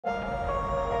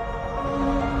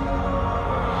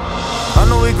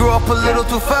we grew up a little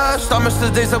too fast. I miss the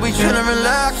days that we chill and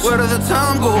relax. Where did the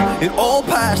time go? It all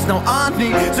passed, now I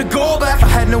need to go back. I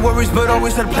had no worries but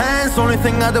always had plans. Only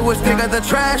thing I did was pick out the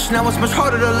trash. Now it's much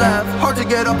harder to laugh, hard to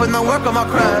get up and then work on my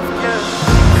craft.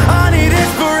 I need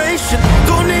inspiration,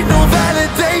 don't need no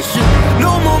validation.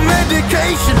 No more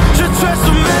medication, should try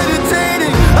some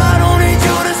meditating. I don't need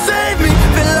you to save me,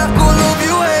 feel like all of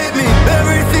you hate me.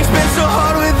 Everything's been so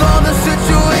hard with all the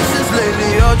situations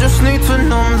lately. I just need to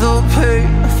numb the pain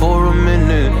for a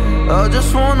minute. I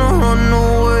just wanna run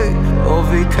away on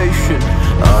vacation.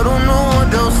 I don't know what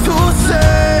else to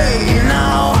say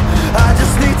now. I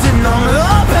just need to numb the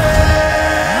pain.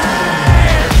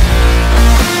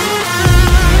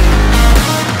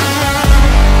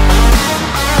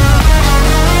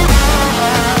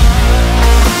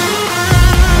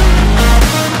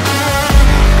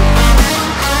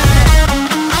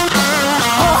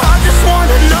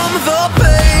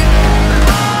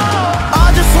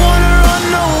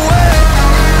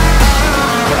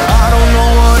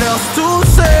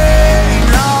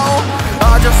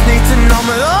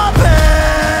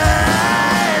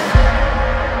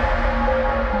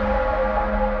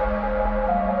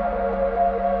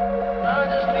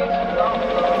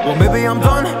 Well, maybe I'm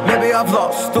done, maybe I've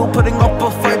lost. Still putting up a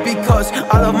fight because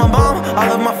I love my mom, I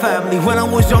love my family. When I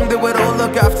was young, they would all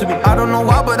look after me. I don't know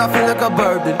why, but I feel like a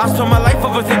burden. I spend my life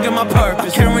overthinking my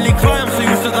purpose. Can't really cry, I'm so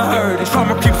used to the hurt.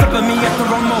 Trauma keeps up at me at the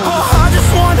wrong moment. Oh, I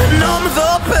just wanna numb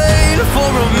the pain for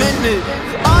a minute.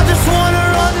 I just wanna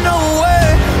run away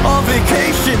on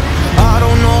vacation. I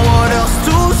don't know what else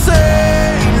to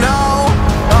say now.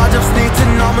 I just need to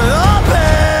numb the pain.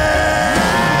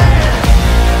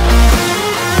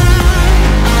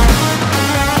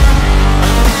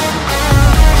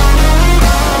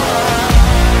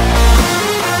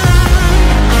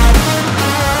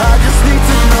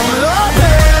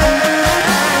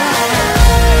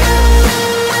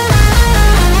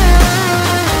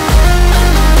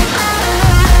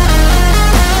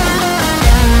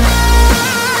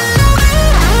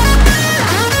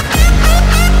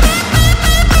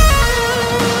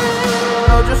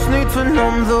 To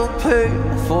numb the pain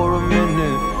for a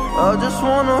minute. I just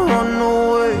wanna run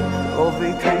away on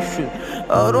vacation.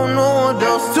 I don't know what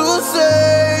else to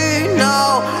say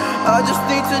now. I just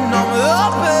need to numb the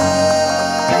pain.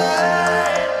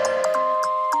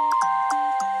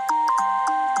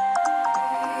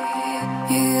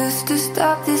 You used to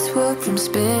stop this world from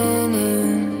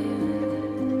spinning.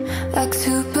 Like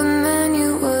Superman,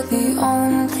 you were the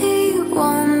only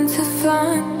one to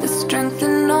find the strength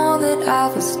in all that I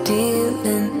was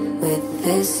dealing with.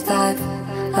 This life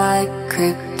like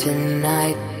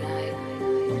kryptonite.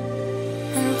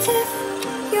 And if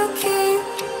you keep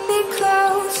me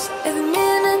close, every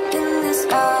minute in this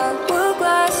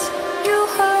hourglass, you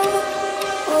hold.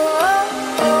 Oh, oh,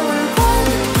 oh. And when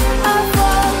I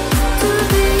fall to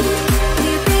leave, will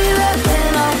you be there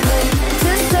when I wait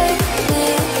to save me?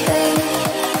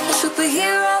 A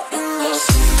superhero in your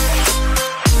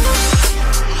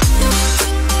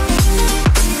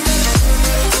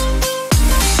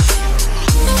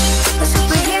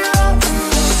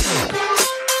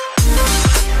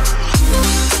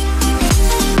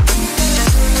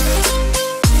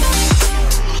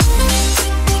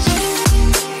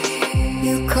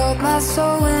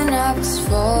soul when I was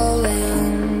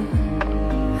falling.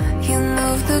 You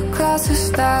moved the cross to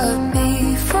stop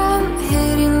me from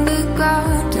hitting the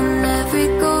ground. And every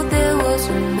goal there was a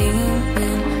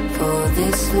meaning. For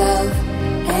this love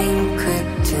ain't kryptonite.